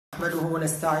نحمده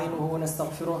ونستعينه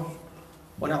ونستغفره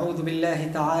ونعوذ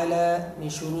بالله تعالى من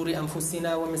شرور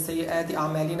أنفسنا ومن سيئات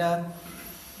أعمالنا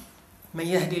من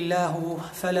يهدي الله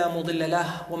فلا مضل له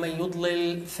ومن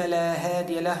يضلل فلا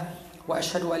هادي له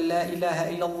وأشهد أن لا إله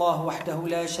إلا الله وحده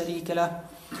لا شريك له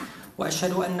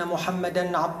وأشهد أن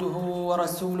محمدا عبده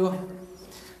ورسوله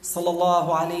صلى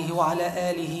الله عليه وعلى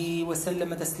آله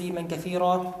وسلم تسليما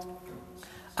كثيرا.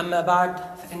 أما بعد،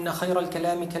 فإن خير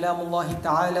الكلام كلام الله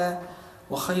تعالى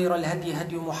وخير الهدي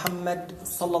هدي محمد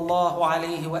صلى الله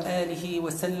عليه وآله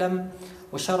وسلم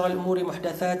وشر الأمور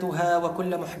محدثاتها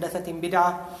وكل محدثة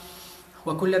بدعة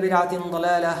وكل بدعة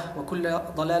ضلالة وكل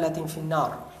ضلالة في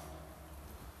النار.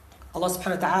 Allah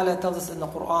subhanahu wa ta'ala tells us in the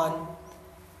Quran,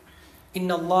 إِنَّ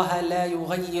اللَّهَ لَا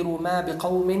يُغَيِّرُ مَا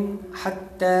بِقَوْمٍ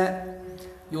حَتَّى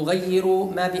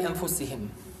يُغَيِّرُ مَا بِأَنفُسِهِمْ.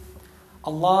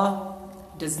 Allah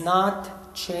does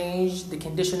not change the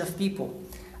condition of people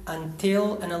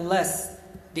until and unless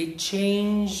they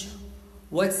change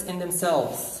what's in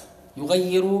themselves.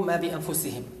 يُغَيِّرُ مَا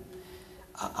بِأَنفُسِهِمْ.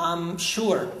 I'm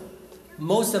sure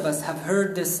most of us have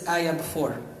heard this ayah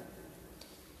before.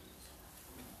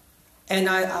 And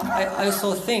I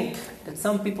also think that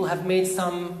some people have made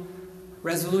some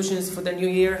resolutions for the new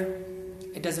year.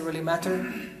 It doesn't really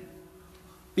matter.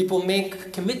 People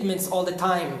make commitments all the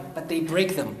time, but they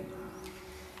break them.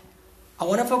 I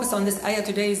want to focus on this ayah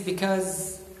today is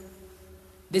because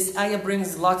this ayah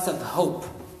brings lots of hope.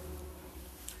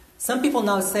 Some people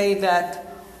now say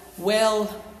that, well,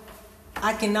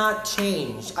 I cannot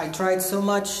change. I tried so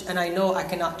much and I know I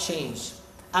cannot change.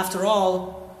 After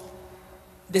all,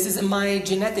 this is in my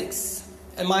genetics,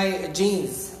 in my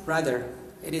genes, rather.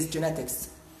 It is genetics.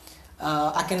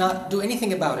 I cannot do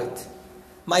anything about it.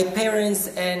 My parents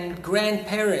and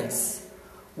grandparents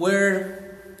were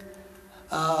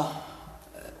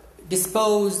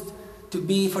disposed to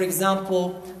be, for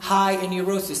example, high in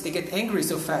neurosis. They get angry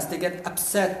so fast. They get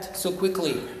upset so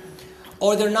quickly.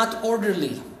 Or they're not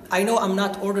orderly. I know I'm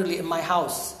not orderly in my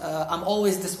house. I'm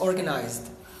always disorganized.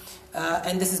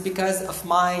 And this is because of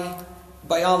my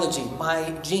biology,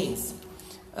 my genes.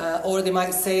 Or they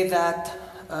might say that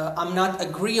I'm not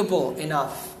agreeable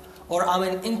enough, or I'm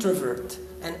an introvert,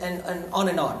 and on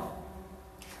and on.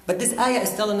 But this ayah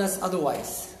is telling us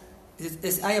otherwise.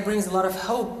 This ayah brings a lot of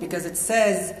hope because it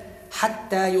says,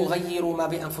 حَتَّى يُغَيِّرُوا مَا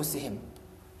بِأَنفُسِهِمْ.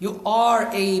 You are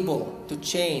able to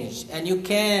change, and you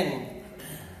can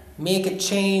make a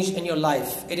change in your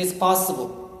life. It is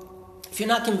possible. If you're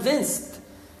not convinced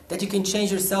that you can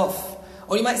change yourself,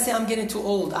 or you might say, I'm getting too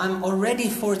old, I'm already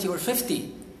 40 or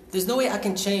 50, there's no way I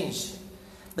can change.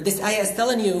 But this ayah is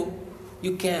telling you,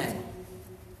 you can.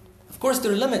 Of course,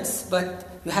 there are limits, but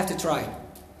you have to try.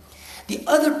 The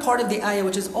other part of the ayah,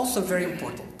 which is also very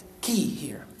important, key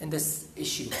here in this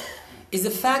issue, is the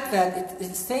fact that it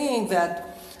is saying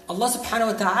that Allah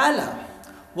subhanahu wa ta'ala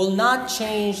will not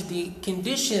change the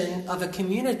condition of a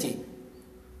community,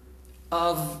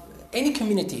 of any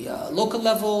community, local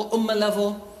level, ummah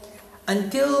level,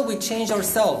 until we change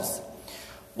ourselves.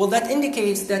 Well, that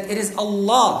indicates that it is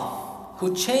Allah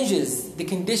who changes the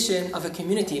condition of a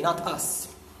community, not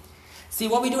us. See,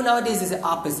 what we do nowadays is the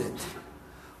opposite.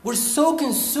 We're so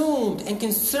consumed and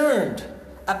concerned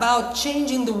about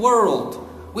changing the world.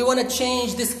 We want to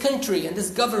change this country and this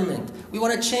government. We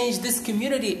want to change this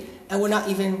community, and we're not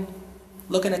even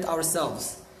looking at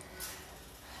ourselves.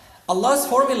 Allah's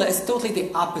formula is totally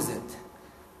the opposite.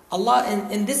 Allah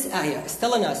in this ayah is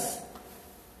telling us,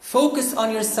 focus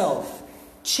on yourself.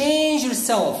 Change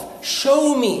yourself.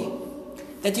 Show me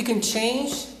that you can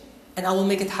change, and I will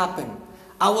make it happen.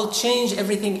 I will change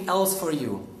everything else for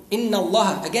you. Inna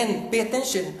Allah. Again, pay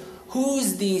attention.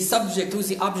 Who's the subject? Who's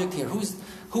the object here?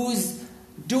 Who's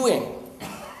doing?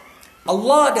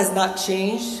 Allah does not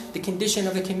change the condition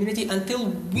of a community until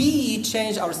we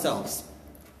change ourselves.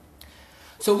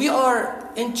 So we are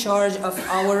in charge of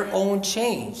our own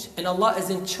change, and Allah is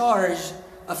in charge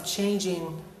of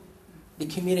changing the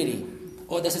community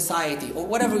or the society or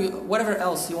whatever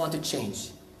else you want to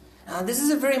change. This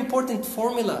is a very important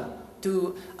formula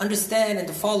to understand and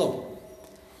to follow.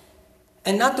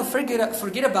 And not to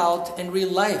forget about in real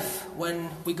life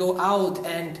when we go out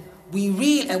and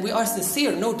we are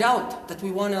sincere, no doubt, that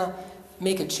we want to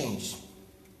make a change.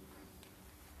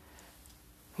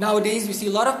 Nowadays we see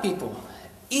a lot of people,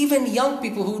 even young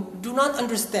people who do not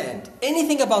understand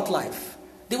anything about life.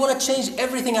 They want to change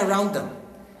everything around them.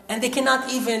 And they cannot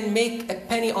even make a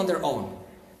penny on their own.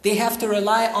 They have to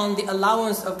rely on the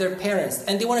allowance of their parents.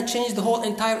 And they want to change the whole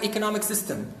entire economic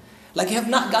system. Like you have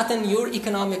not gotten your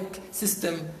economic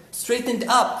system straightened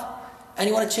up, and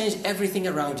you want to change everything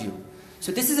around you.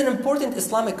 So this is an important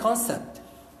Islamic concept.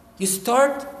 You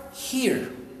start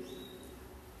here.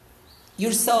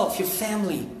 yourself, your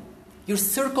family, your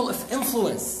circle of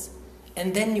influence,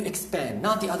 and then you expand,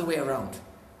 not the other way around.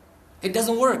 It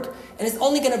doesn't work. And it's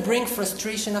only going to bring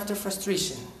frustration after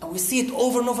frustration. And we see it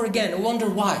over and over again and wonder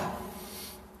why.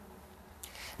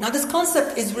 Now this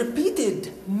concept is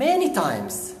repeated many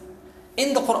times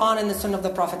in the Quran and the Sunnah of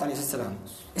the Prophet ﷺ.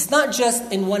 It's not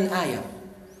just in one ayah.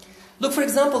 Look, for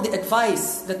example, the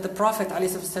advice that the Prophet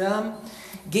ﷺ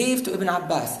gave to Ibn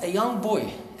Abbas, a young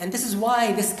boy. And this is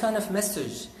why this kind of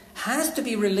message has to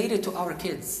be related to our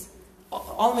kids.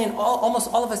 Almost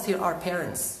all of us here are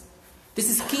parents. This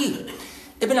is key.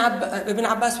 Ibn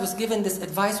Abbas was given this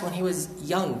advice when he was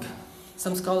young.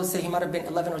 Some scholars say he might have been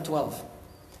 11 or 12.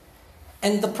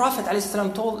 And the Prophet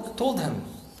ﷺ told him,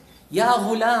 Ya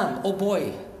ghulam, oh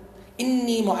boy,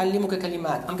 inni muallimuka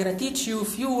kalimat. I'm going to teach you a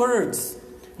few words,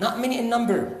 not many in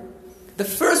number. The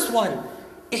first one,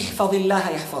 ihfadillah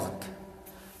yahfadak.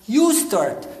 You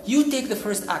start, you take the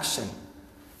first action.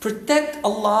 Protect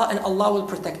Allah and Allah will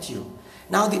protect you.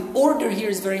 Now the order here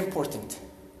is very important.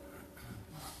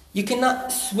 You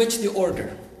cannot switch the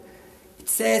order. It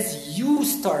says you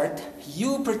start,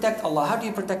 you protect Allah. How do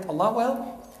you protect Allah?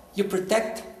 Well, you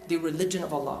protect the religion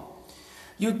of Allah.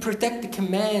 You protect the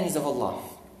commands of Allah.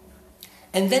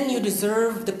 And then you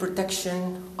deserve the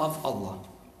protection of Allah.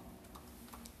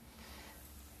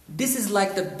 This is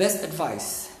like the best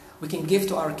advice we can give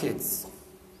to our kids.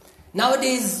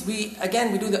 Nowadays, we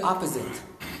do the opposite.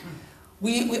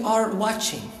 We are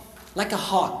watching like a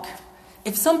hawk.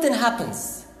 If something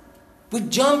happens, we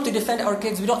jump to defend our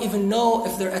kids. We don't even know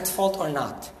if they're at fault or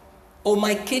not. Oh,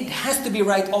 my kid has to be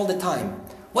right all the time.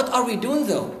 What are we doing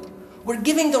though? We're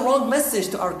giving the wrong message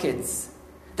to our kids.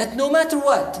 That no matter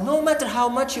what, no matter how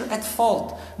much you're at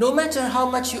fault, no matter how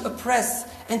much you oppress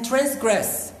and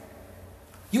transgress,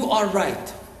 you are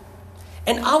right.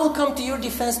 And I will come to your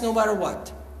defense no matter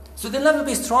what. So they'll never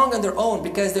be strong on their own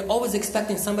because they're always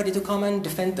expecting somebody to come and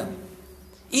defend them.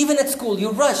 Even at school,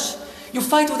 you rush. You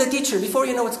fight with the teacher before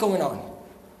you know what's going on.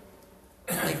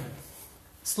 Like,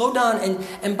 slow down.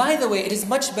 And by the way, it is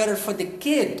much better for the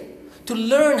kid to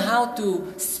learn how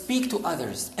to speak to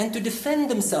others and to defend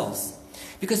themselves.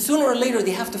 Because sooner or later,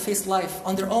 they have to face life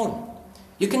on their own.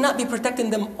 You cannot be protecting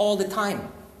them all the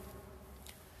time.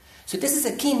 So this is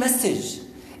a key message.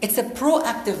 It's a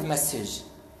proactive message.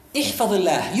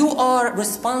 Ihfadillah. You are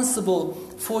responsible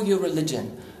for your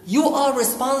religion. You are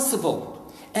responsible.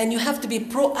 And you have to be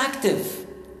proactive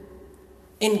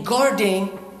in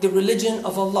guarding the religion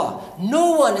of Allah.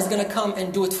 No one is going to come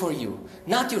and do it for you.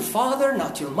 Not your father,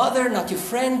 not your mother, not your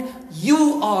friend.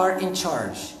 You are in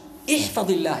charge.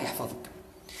 Ihfadillah yahfadak.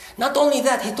 Not only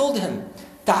that, he told him,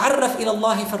 تعرف إلى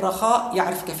الله في الرخاء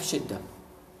يعرفك في الشدة.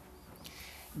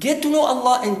 Get to know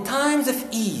Allah in times of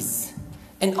ease,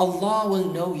 and Allah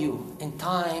will know you in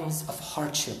times of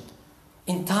hardship,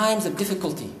 in times of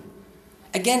difficulty.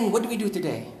 Again, what do we do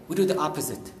today? We do the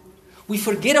opposite. We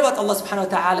forget about Allah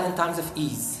subhanahu wa ta'ala in times of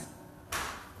ease.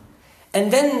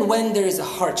 And then when there is a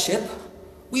hardship,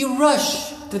 we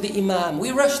rush to the imam,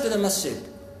 we rush to the masjid.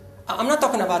 I'm not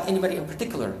talking about anybody in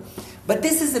particular, but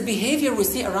this is the behavior we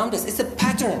see around us. It's a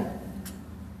pattern.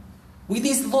 We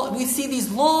see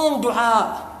these long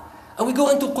dua, and we go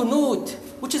into qunut,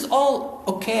 which is all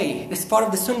okay. It's part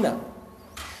of the sunnah.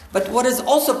 But what is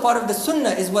also part of the sunnah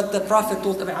is what the Prophet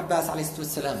told Ibn Abbas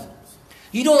ﷺ.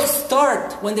 You don't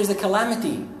start when there's a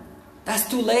calamity. That's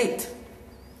too late.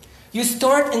 You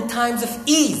start in times of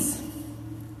ease.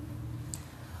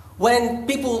 When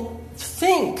people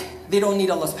think they don't need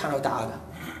Allah subhanahu wa ta'ala.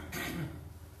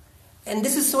 And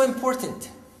this is so important.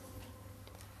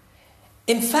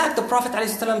 In fact, the Prophet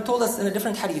ﷺ told us in a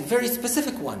different hadith, very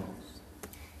specific one.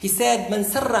 He said, مَنْ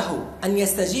سَرَّهُ أَنْ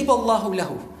يَسْتَجِيبَ اللَّهُ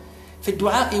لَهُ في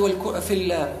الدعاء في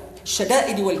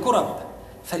الشدائد والكرب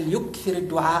فليكثر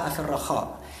الدعاء في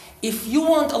الرخاء. If you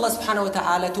want Allah subhanahu wa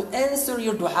ta'ala to answer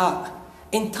your dua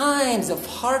in times of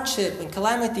hardship and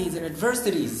calamities and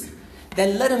adversities,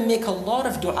 then let him make a lot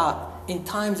of dua in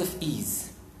times of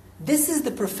ease. This is the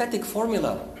prophetic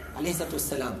formula.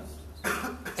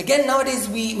 Again, nowadays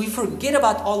we forget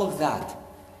about all of that.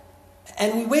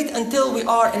 And we wait until we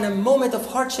are in a moment of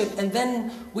hardship, and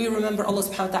then we remember Allah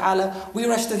subhanahu wa ta'ala. We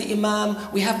rush to the imam.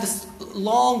 We have this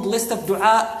long list of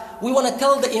dua. We want to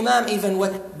tell the imam even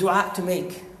what dua to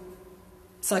make.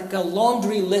 It's like a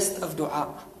laundry list of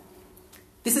dua.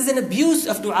 This is an abuse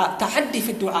of dua. Tahaddi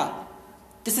fi dua.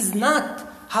 This is not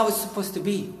how it's supposed to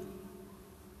be.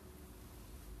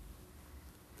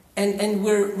 And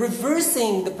we're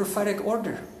reversing the prophetic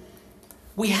order.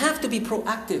 We have to be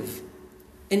proactive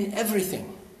in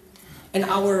everything. In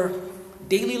our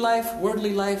daily life,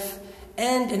 worldly life,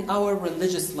 and in our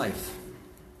religious life.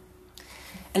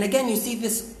 And again, you see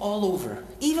this all over.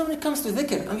 Even when it comes to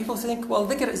dhikr. And people think, well,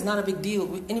 dhikr is not a big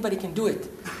deal. Anybody can do it.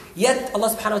 Yet, Allah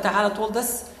subhanahu wa ta'ala told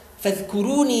us,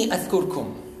 فَاذْكُرُونِي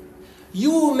أَذْكُرْكُمْ.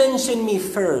 You mention me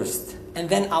first, and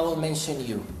then I will mention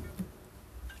you.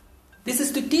 This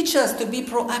is to teach us to be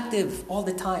proactive all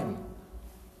the time.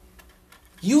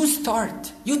 You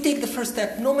start. You take the first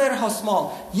step, no matter how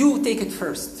small. You take it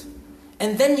first.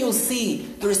 And then you'll see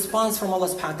the response from Allah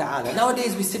subhanahu wa ta'ala.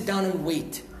 Nowadays, we sit down and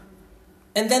wait.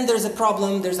 And then there's a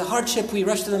problem, there's a hardship, we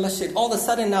rush to the masjid. All of a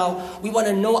sudden now, we want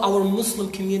to know our Muslim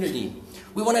community.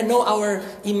 We want to know our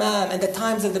imam and the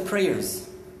times of the prayers.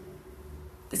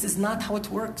 This is not how it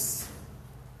works.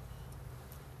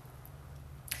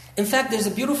 In fact, there's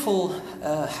a beautiful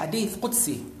hadith,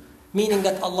 Qudsi, meaning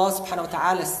that Allah subhanahu wa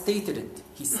ta'ala stated it.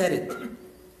 He said it.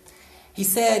 He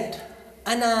said,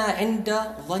 أَنَا عِنْدَ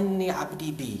ظَنِّ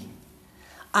عَبْدِي بِي.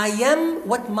 I am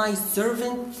what my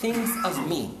servant thinks of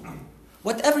me.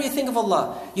 Whatever you think of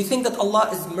Allah, you think that Allah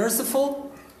is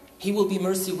merciful, He will be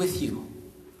mercy with you.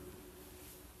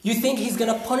 You think He's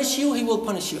going to punish you, He will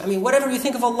punish you. I mean, whatever you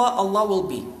think of Allah, Allah will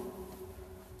be.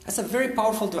 That's a very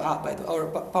powerful dua, by the way,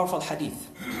 or powerful hadith.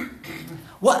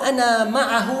 وَأَنَا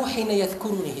مَعَهُ حِينَ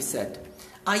يَذْكُرُنِي, He said.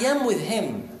 I am with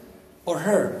him or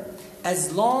her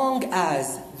as long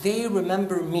as they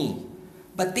remember me.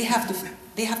 But they have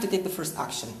to take the first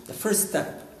action, the first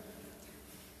step.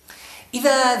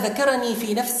 إِذَا ذَكَرَنِي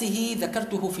فِي نَفْسِهِ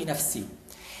ذَكَرْتُهُ فِي نَفْسِي.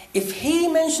 If he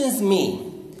mentions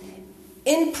me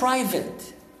in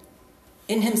private,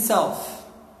 in himself,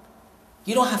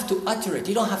 you don't have to utter it.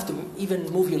 You don't have to even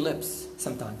move your lips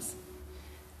sometimes.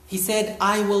 He said,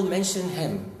 I will mention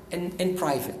him in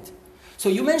private. So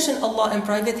you mention Allah in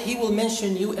private, He will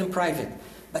mention you in private.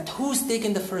 But who's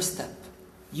taking the first step?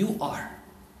 You are.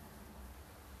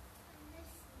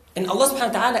 And Allah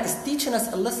subhanahu wa ta'ala is teaching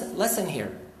us a lesson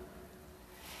here.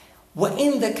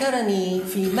 وَإِن ذَكَرَنِي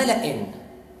فِي مَلَئٍ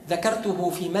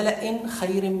ذَكَرْتُهُ فِي مَلَئٍ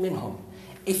خَيْرٍ مِّنْهُمْ.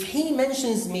 If He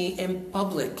mentions me in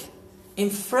public, in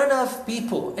front of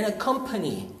people, in a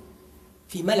company,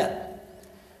 فِي مَلَأٍ,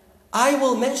 I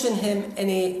will mention Him in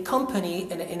a company,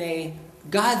 in a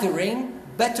gathering,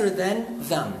 better than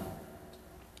them.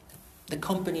 The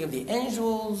company of the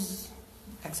angels,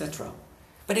 etc.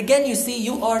 But again, you see,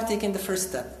 you are taking the first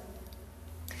step.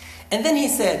 And then He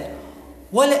said,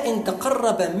 وَلَئِن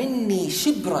تَقَرَّبَ مِنِّي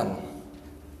شِبْرًا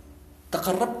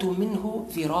تَقَرَّبْتُ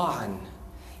مِنْهُ ذِرَاعًا.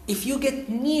 If you get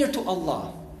near to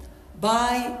Allah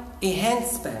by a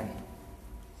handspan,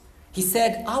 He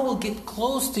said, I will get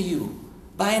close to you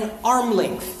by an arm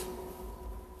length.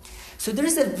 So there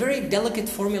is a very delicate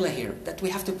formula here that we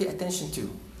have to pay attention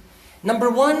to. Number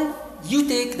one, you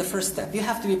take the first step. You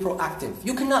have to be proactive.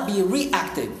 You cannot be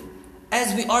reactive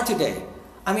as we are today.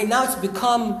 I mean, now it's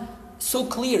become so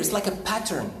clear. It's like a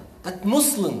pattern that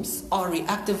Muslims are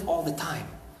reactive all the time.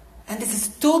 And this is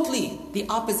totally the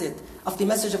opposite of the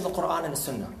message of the Quran and the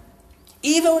Sunnah.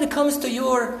 Even when it comes to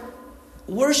your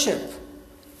worship,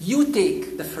 you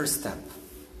take the first step.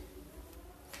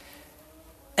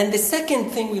 And the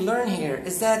second thing we learn here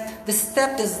is that the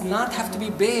step does not have to be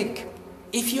big.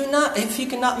 If you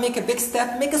cannot make a big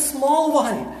step, make a small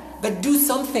one, but do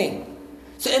something.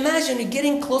 So imagine you're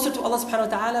getting closer to Allah subhanahu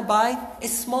wa ta'ala by a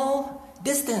small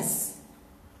distance.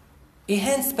 A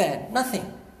handspan, nothing.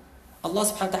 Allah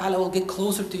subhanahu wa ta'ala will get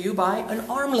closer to you by an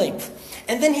arm length.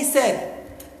 And then He said,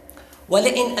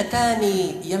 وَلَئِنْ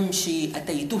أَتَانِي يَمْشِي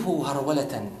أَتَيْتُهُ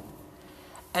هَرْوَلَةً.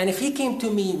 And if he came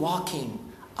to me walking,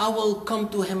 I will come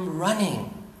to him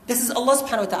running. This is Allah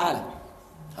subhanahu wa ta'ala.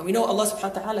 And we know Allah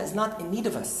subhanahu wa ta'ala is not in need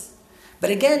of us.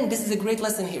 But again, this is a great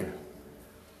lesson here.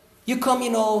 You come,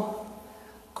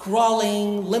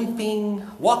 crawling, limping,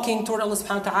 walking toward Allah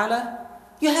subhanahu wa ta'ala.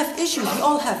 You have issues. We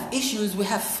all have issues. We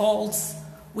have faults.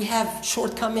 We have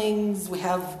shortcomings. We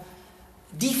have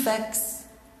defects.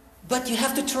 But you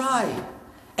have to try.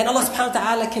 And Allah subhanahu wa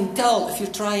ta'ala can tell if you're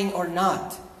trying or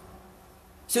not.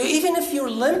 So even if you're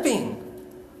limping,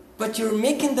 but you're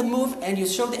making the move and you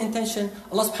show the intention,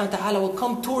 Allah subhanahu wa ta'ala will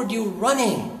come toward you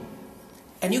running.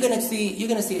 And you're gonna see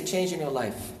a change in your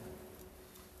life.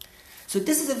 So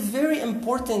this is a very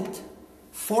important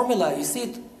formula. You see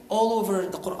it all over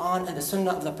the Quran and the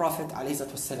Sunnah of the Prophet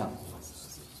ﷺ.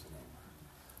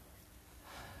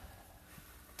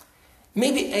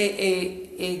 Maybe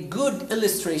a good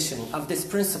illustration of this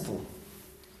principle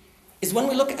is when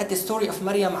we look at the story of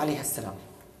Maryam alayhi salam.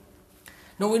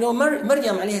 Now we know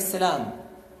Maryam alayhi salam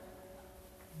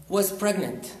was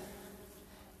pregnant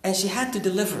and she had to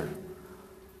deliver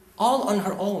all on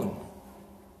her own.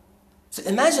 So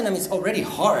imagine, it's already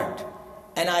hard.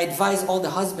 And I advise all the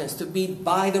husbands to be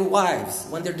by their wives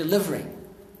when they're delivering.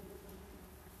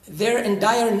 They're in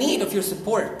dire need of your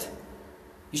support.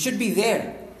 You should be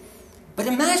there. But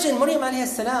imagine Maryam alayhi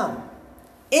salam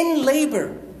in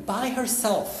labor by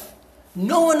herself.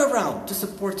 No one around to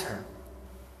support her.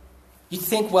 You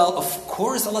think, well, of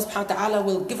course Allah subhanahu wa ta'ala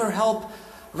will give her help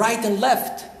right and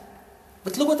left.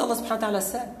 But look what Allah subhanahu wa ta'ala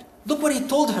said. Look what He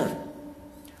told her.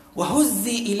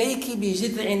 وَهُزِّي إِلَيْكِ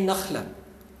بِجِذْعِ النَّخْلَةِ.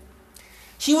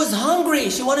 She was hungry.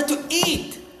 She wanted to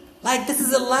eat. Like, this is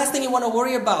the last thing you want to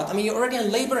worry about. I mean, you're already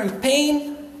in labor and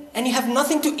pain, and you have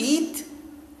nothing to eat.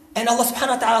 And Allah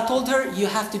subhanahu wa ta'ala told her, you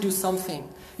have to do something.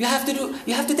 You have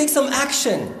to take some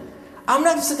action. I'm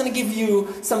not just going to give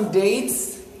you some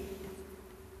dates.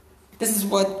 This is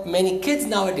what many kids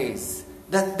nowadays,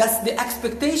 that's the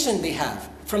expectation they have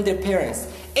from their parents.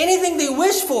 Anything they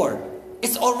wish for,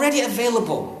 it's already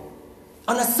available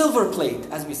on a silver plate,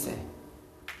 as we say.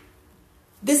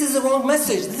 This is the wrong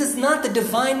message. This is not the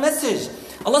divine message.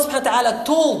 Allah subhanahu wa ta'ala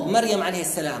told Maryam alayhi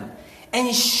salam,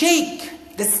 and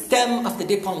shake the stem of the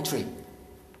date palm tree.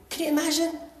 Can you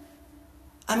imagine?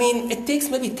 I mean, it takes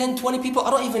maybe 10, 20 people. I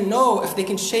don't even know if they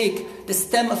can shake the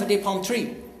stem of a date palm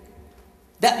tree.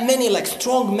 That many like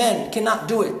strong men cannot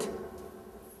do it.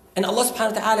 And Allah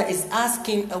subhanahu wa ta'ala is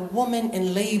asking a woman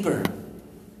in labor.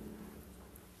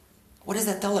 What does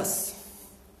that tell us?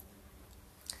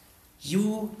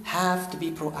 You have to be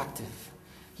proactive.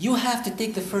 You have to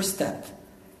take the first step.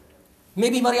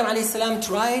 Maybe Maryam alayhi salam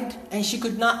tried and she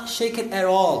could not shake it at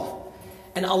all.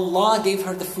 And Allah gave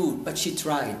her the food, but she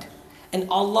tried. And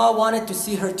Allah wanted to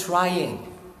see her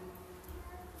trying.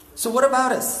 So what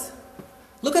about us?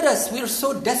 Look at us. We are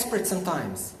so desperate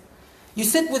sometimes. You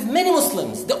sit with many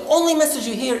Muslims. The only message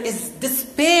you hear is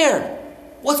despair.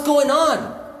 What's going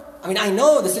on? I mean, I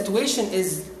know the situation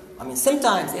is,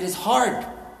 sometimes it is hard.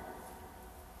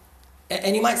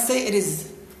 And you might say it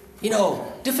is,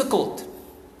 difficult.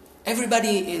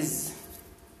 Everybody is,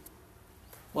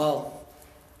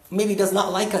 maybe does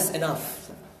not like us enough.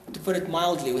 To put it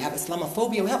mildly, we have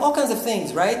Islamophobia. We have all kinds of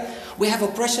things, right? We have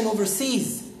oppression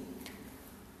overseas.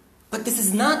 But this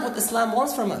is not what Islam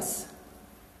wants from us.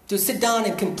 To sit down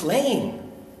and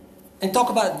complain and talk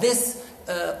about this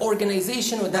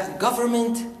organization or that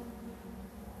government.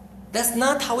 That's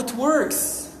not how it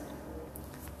works.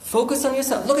 Focus on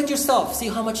yourself. Look at yourself. See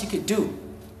how much you could do.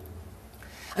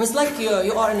 It's like you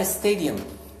are in a stadium.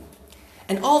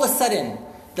 And all of a sudden,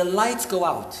 the lights go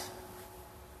out.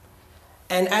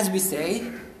 And as we say,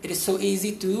 it is so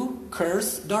easy to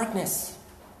curse darkness.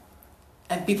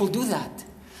 And people do that.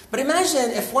 But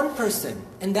imagine if one person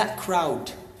in that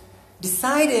crowd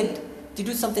decided to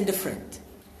do something different.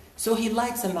 So he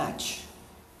lights a match,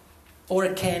 or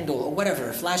a candle, or whatever,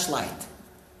 a flashlight.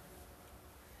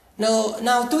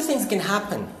 Now two things can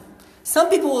happen. Some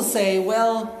people will say,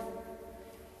 well,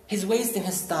 he's wasting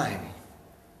his time.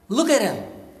 Look at him.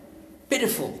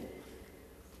 Pitiful.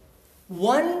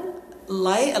 One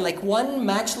light, like one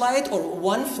match light or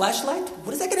one flashlight,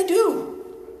 what is that going to do?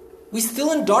 We're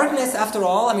still in darkness after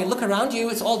all. Look around you.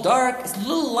 It's all dark. It's a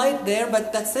little light there,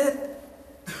 but that's it.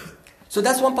 So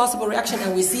that's one possible reaction,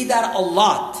 and we see that a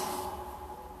lot.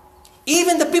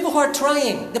 Even the people who are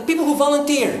trying, the people who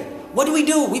volunteer, what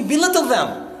do? We belittle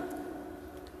them.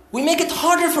 We make it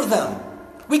harder for them.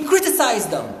 We criticize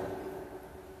them.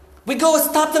 We go and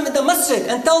stop them in the masjid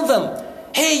and tell them,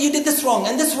 hey, you did this wrong,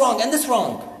 and this wrong, and this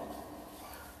wrong.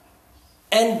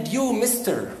 And you,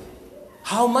 mister,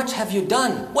 how much have you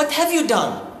done? What have you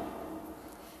done?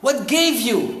 What gave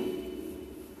you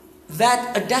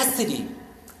that audacity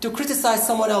to criticize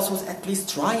someone else who's at least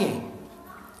trying,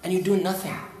 and you do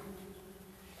nothing?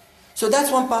 So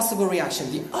that's one possible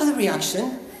reaction. The other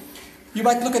reaction, you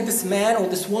might look at this man or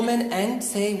this woman and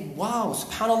say, wow,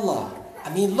 subhanallah.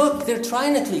 Look, they're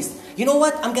trying at least. You know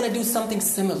what? I'm going to do something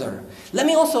similar. Let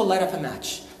me also light up a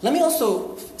match. Let me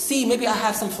also see, maybe I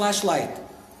have some flashlight.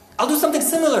 I'll do something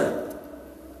similar.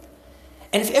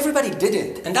 And if everybody did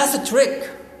it, and that's a trick,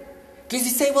 because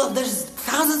you say, well, there's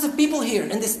thousands of people here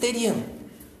in this stadium.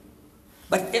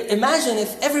 But imagine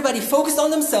if everybody focused on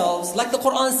themselves, like the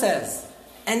Quran says,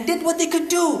 and did what they could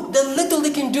do, the little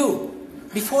they can do.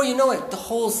 Before you know it, the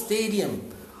whole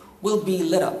stadium will be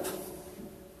lit up.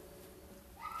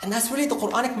 And that's really the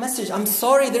Quranic message. I'm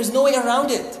sorry, there's no way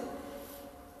around it.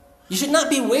 You should not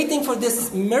be waiting for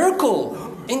this miracle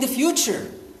in the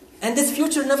future. And this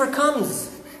future never comes.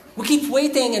 We keep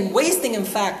waiting and wasting, in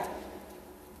fact,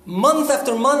 month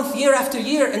after month, year after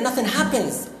year, and nothing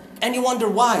happens. And you wonder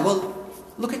why. Well,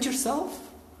 look at yourself.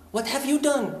 What have you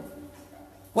done?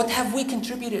 What have we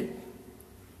contributed?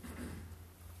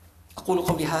 أقول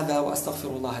قولي هذا وأستغفر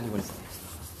الله لي ولكم.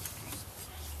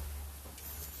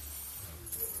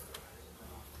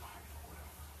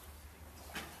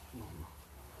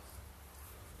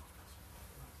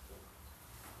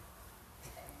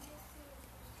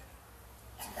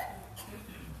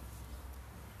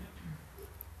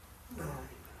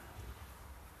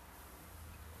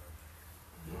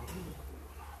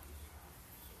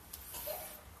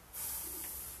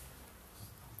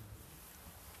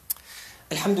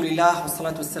 Alhamdulillah,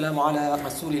 wassalatu wassalamu ala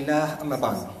rasulillah, amma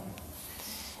ba'd.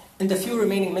 In the few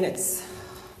remaining minutes,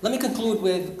 let me conclude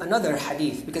with another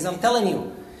hadith, because I'm telling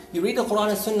you, you read the Quran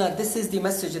and Sunnah, this is the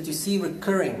message that you see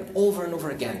recurring over and over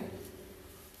again.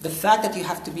 The fact that you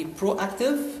have to be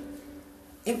proactive.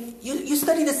 You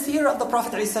study the seerah of the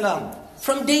Prophet ﷺ.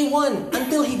 From day one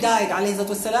until he died,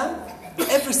 ﷺ,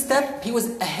 every step he was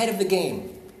ahead of the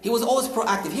game. He was always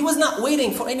proactive. He was not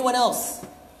waiting for anyone else.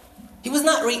 He was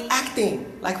not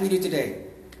reacting like we do today.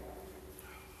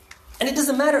 And it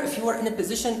doesn't matter if you are in a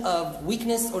position of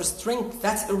weakness or strength.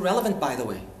 That's irrelevant, by the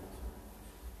way.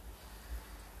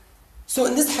 So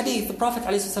in this hadith, the Prophet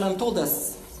ﷺ told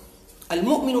us,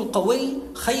 الْمُؤْمِنُ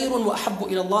الْقَوِيُّ خَيْرٌ وَأَحَبُّ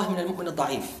إِلَى اللَّهِ مِنَ الْمُؤْمِنِ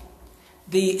الضَّعِيفِ.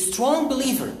 The strong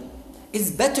believer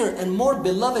is better and more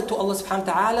beloved to Allah subhanahu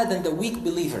wa ta'ala than the weak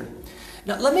believer.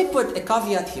 Now let me put a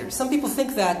caveat here. Some people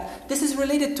think that this is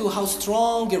related to how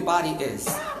strong your body is.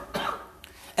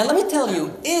 And let me tell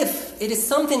you, if it is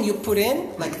something you put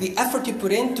in, like the effort you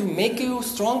put in to make you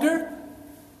stronger,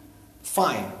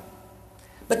 fine.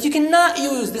 But you cannot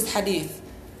use this hadith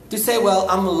to say, well,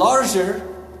 I'm larger,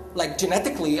 like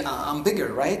genetically, I'm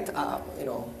bigger, right?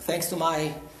 Thanks to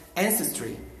my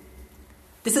ancestry.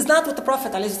 This is not what the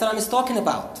Prophet ﷺ is talking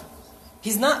about.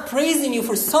 He's not praising you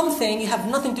for something you have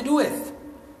nothing to do with.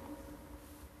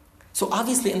 So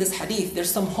obviously in this hadith, there's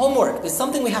some homework. There's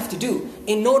something we have to do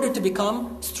in order to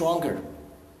become stronger.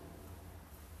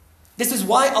 This is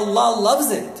why Allah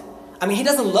loves it. I mean, He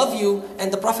doesn't love you,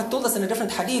 and the Prophet told us in a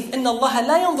different hadith, إِنَّ اللَّهَ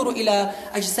لَا يَنظُرُ إِلَىٰ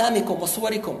أَجْسَامِكُمْ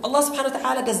وَصُوَرِكُمْ. Allah subhanahu wa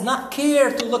ta'ala does not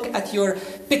care to look at your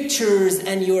pictures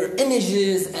and your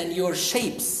images and your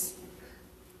shapes.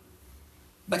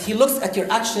 But He looks at your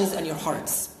actions and your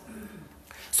hearts.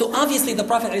 So obviously the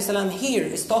Prophet ﷺ here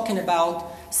is talking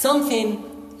about something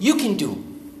you can do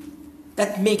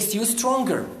that makes you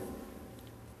stronger.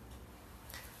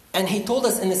 And He told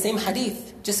us in the same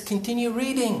hadith, just continue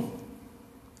reading.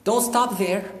 Don't stop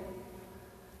there.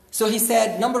 So He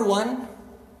said, number one,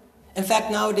 in fact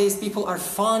nowadays people are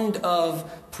fond of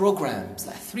programs,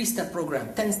 a 3-step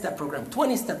program, 10-step program,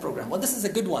 20-step program. Well, this is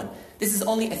a good one. This is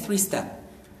only a 3-step.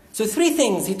 So 3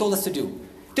 things He told us to do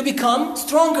to become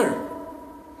stronger.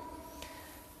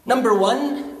 Number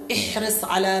 1, احرص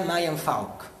على ما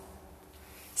ينفعك.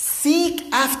 Seek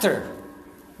after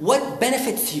what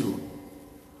benefits you.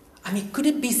 I mean, could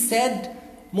it be said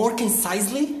more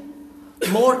concisely,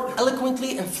 more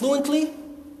eloquently and fluently?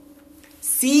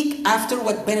 Seek after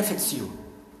what benefits you.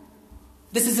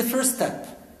 This is the first step.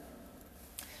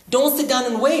 Don't sit down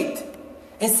and wait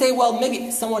and say, well,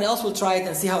 maybe someone else will try it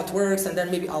and see how it works, and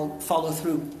then maybe I'll follow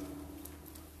through.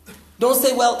 Don't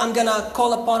say, well, I'm going to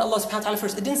call upon Allah subhanahu wa ta'ala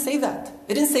first. It didn't say that.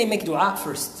 It didn't say make dua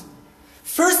first.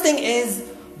 First thing is,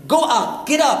 go out,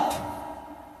 get up.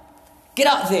 Get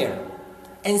out there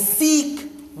and seek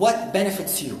what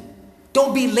benefits you.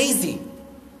 Don't be lazy.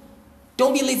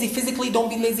 Don't be lazy physically, don't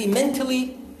be lazy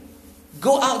mentally.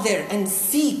 Go out there and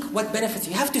seek what benefits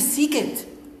you. You have to seek it.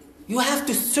 You have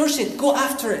to search it, go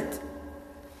after it.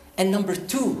 And number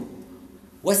 2,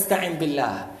 وَاسْتَعِنْ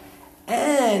بِاللَّهِ.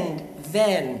 And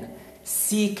then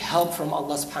seek help from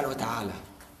Allah subhanahu wa ta'ala.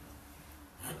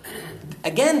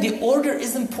 Again, the order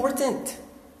is important.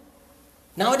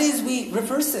 Nowadays we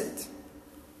reverse it.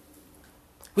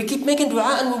 We keep making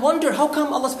dua and we wonder, how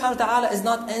come Allah subhanahu wa ta'ala is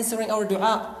not answering our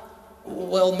dua?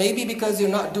 Well, maybe because you're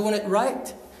not doing it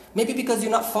right. Maybe because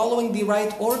you're not following the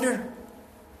right order.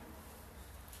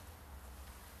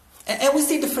 And we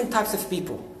see different types of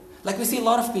people. Like we see a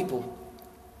lot of people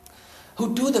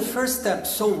who do the first step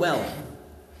so well,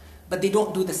 but they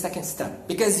don't do the second step.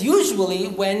 Because usually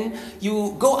when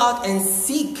you go out and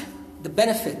seek the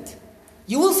benefit,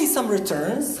 you will see some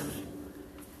returns,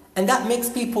 and that makes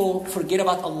people forget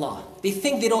about Allah. They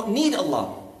think they don't need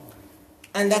Allah.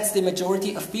 And that's the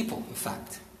majority of people, in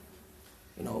fact.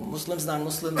 Muslims,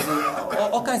 non-Muslims,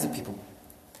 all kinds of people.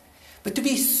 But to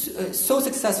be so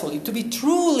successful, to be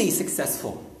truly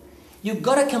successful, you've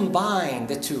got to combine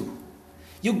the two.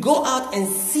 You go out and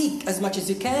seek as much as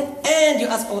you can, and you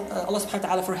ask Allah subhanahu wa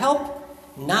ta'ala for help.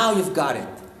 Now you've got it.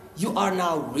 You are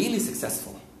now really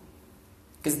successful.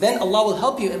 Because then Allah will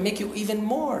help you and make you even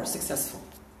more successful.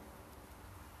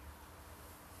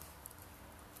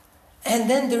 And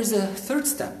then there's a third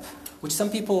step, which some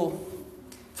people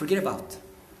forget about.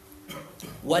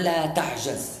 وَلَا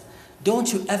تَعْجَزْ.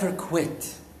 Don't you ever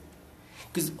quit.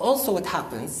 Because also what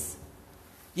happens,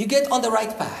 you get on the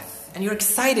right path and you're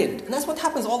excited. And that's what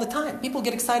happens all the time. People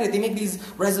get excited. They make these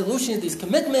resolutions, these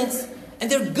commitments, and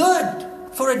they're good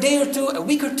for a day or two, a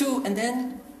week or two, and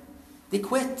then they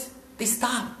quit. They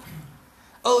stop.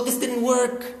 Oh, this didn't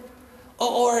work.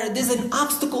 Or there's an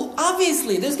obstacle.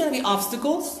 Obviously, there's going to be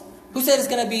obstacles. Who said it's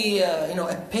going to be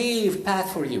a paved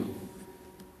path for you?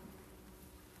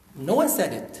 No one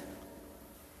said it.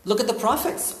 Look at the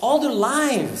prophets. All their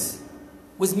lives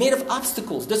was made of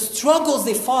obstacles. The struggles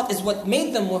they fought is what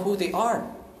made them who they are.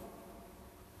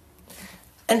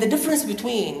 And the difference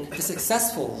between the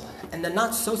successful and the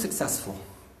not so successful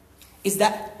is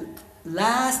that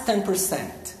last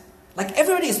 10%. Like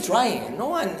everybody is trying, and no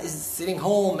one is sitting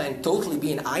home and totally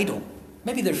being idle.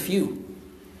 Maybe there are few.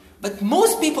 But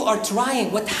most people are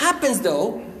trying. What happens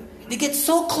though, they get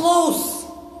so close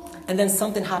and then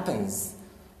something happens.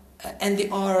 And they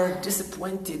are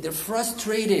disappointed, they're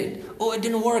frustrated. Oh, it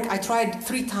didn't work, I tried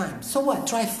 3 times. So what?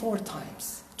 Try 4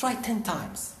 times. Try 10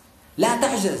 times. لا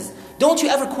تعجز. Don't you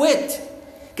ever quit.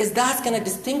 Because that's going to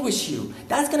distinguish you.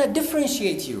 That's going to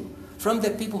differentiate you from the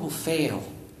people who fail.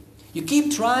 You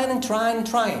keep trying and trying and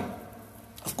trying.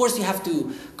 Of course, you have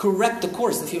to correct the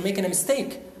course if you're making a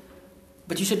mistake.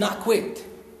 But you should not quit.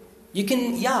 You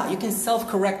can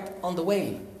self-correct on the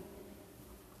way.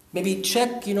 Maybe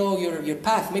check, your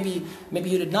path. Maybe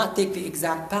you did not take the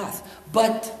exact path.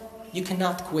 But you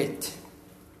cannot quit.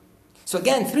 So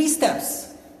again, 3 steps.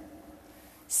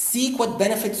 Seek what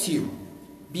benefits you.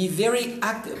 Be very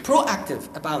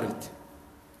proactive about it.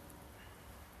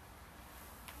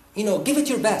 Give it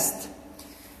your best.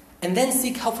 And then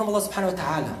seek help from Allah subhanahu wa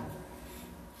ta'ala.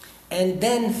 And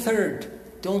then 3rd,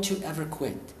 don't you ever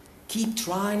quit. Keep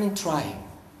trying and trying.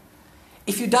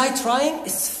 If you die trying,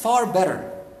 it's far better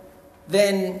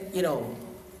than,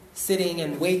 sitting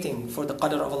and waiting for the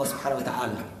qadr of Allah subhanahu wa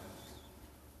ta'ala.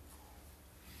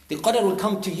 The qadr will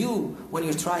come to you when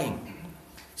you're trying.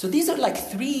 So these are like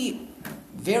 3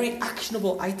 very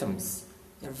actionable items.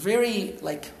 They're very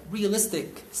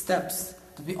realistic steps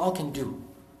that we all can do.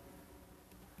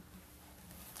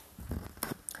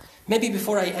 Maybe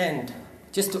before I end,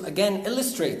 just to again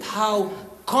illustrate how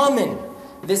common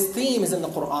this theme is in the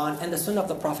Quran and the Sunnah of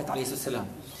the Prophet ﷺ,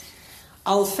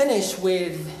 I'll finish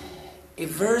with a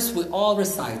verse we all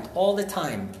recite all the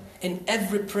time in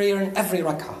every prayer and every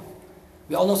rak'ah.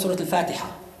 We all know Surah Al-Fatiha,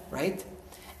 right?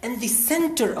 And the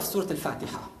center of Surah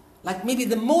Al-Fatiha, like maybe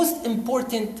the most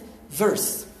important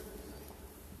verse.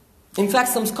 In fact,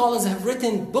 some scholars have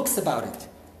written books about it.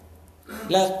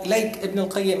 Like Ibn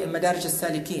al-Qayyim in Madarij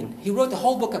al-Salikin. He wrote a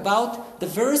whole book about the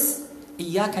verse,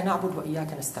 إِيَّاكَ نَعْبُدُ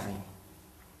وَإِيَّاكَ نَسْتَعِينُ.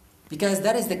 Because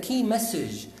that is the key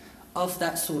message of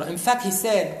that surah. In fact, he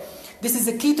said, this is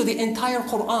the key to the entire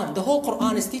Quran. The whole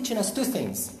Quran is teaching us 2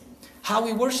 things. How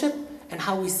we worship and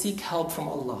how we seek help from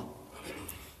Allah.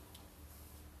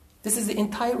 This is the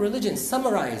entire religion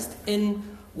summarized in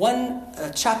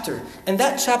 1 chapter. And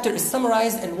that chapter is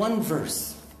summarized in 1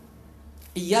 verse.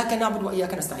 إِيَّاكَ نَعْبُدُ وَإِيَّاكَ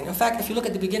نَسْتَعِينُ. In fact, if you look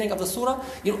at the beginning of the surah,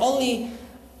 you're only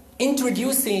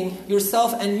introducing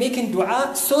yourself and making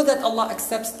dua so that Allah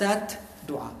accepts that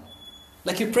dua.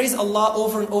 Like you praise Allah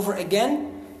over and over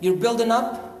again, you're building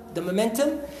up the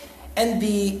momentum, and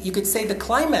you could say the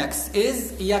climax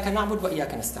is إِيَّاكَ نَعْبُدُ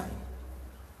وَإِيَّاكَ نَسْتَعِينُ.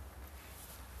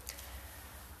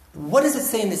 What does it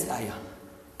say in this ayah?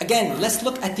 Again, let's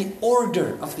look at the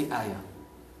order of the ayah.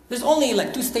 There's only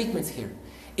 2 statements here.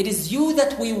 It is you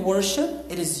that we worship,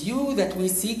 it is you that we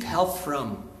seek help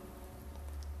from.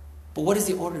 But what is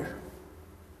the order?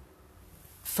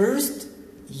 First,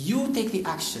 you take the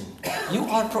action. You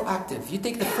are proactive. You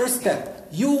take the first step.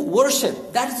 You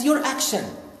worship. That is your action.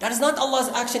 That is not Allah's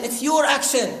action. It's your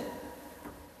action.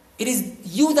 It is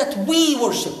you that we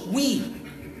worship. We.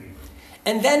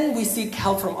 And then we seek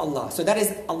help from Allah. So that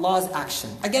is Allah's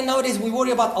action. Again, nowadays we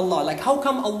worry about Allah. Like, how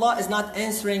come Allah is not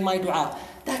answering my dua?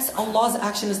 That's Allah's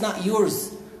action, it's not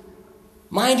yours.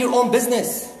 Mind your own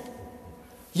business.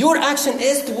 Your action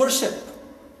is to worship.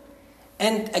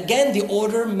 And again, the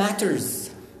order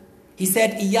matters. He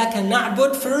said, إِيَّاكَ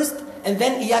نَعْبُدْ first, and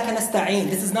then إِيَّاكَ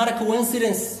نَسْتَعِينُ. This is not a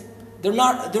coincidence. There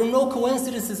are no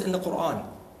coincidences in the Quran.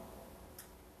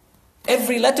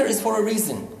 Every letter is for a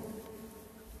reason.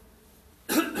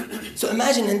 So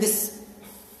imagine in this,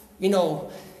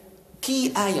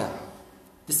 key ayah,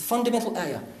 this fundamental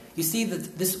ayah, you see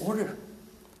this order.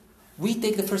 We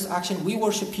take the first action, we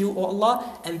worship you, O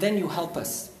Allah, and then you help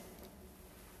us.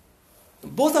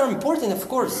 Both are important, of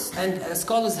course, and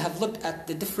scholars have looked at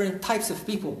the different types of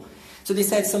people. So they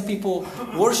said some people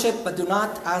worship but do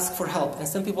not ask for help, and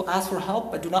some people ask for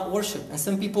help but do not worship, and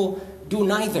some people do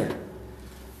neither.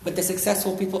 But the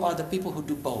successful people are the people who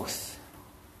do both.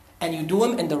 And you do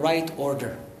them in the right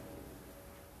order.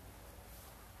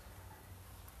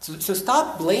 So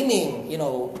stop blaming,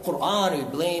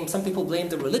 Quran, some people blame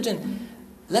the religion.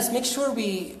 Let's make sure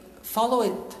we follow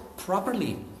it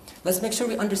properly. Let's make sure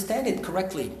we understand it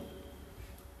correctly.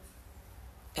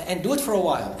 And do it for a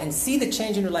while and see the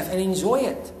change in your life and enjoy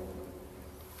it.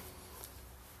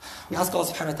 We ask Allah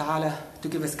subhanahu wa ta'ala to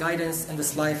give us guidance in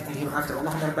this life and hereafter.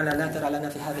 اللهم ربنا لا تدع لنا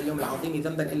في هذا اليوم العظيم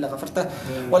ذنبا إلا غفرته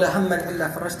ولا هما إلا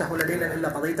فرجته ولا دينا إلا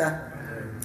قضيته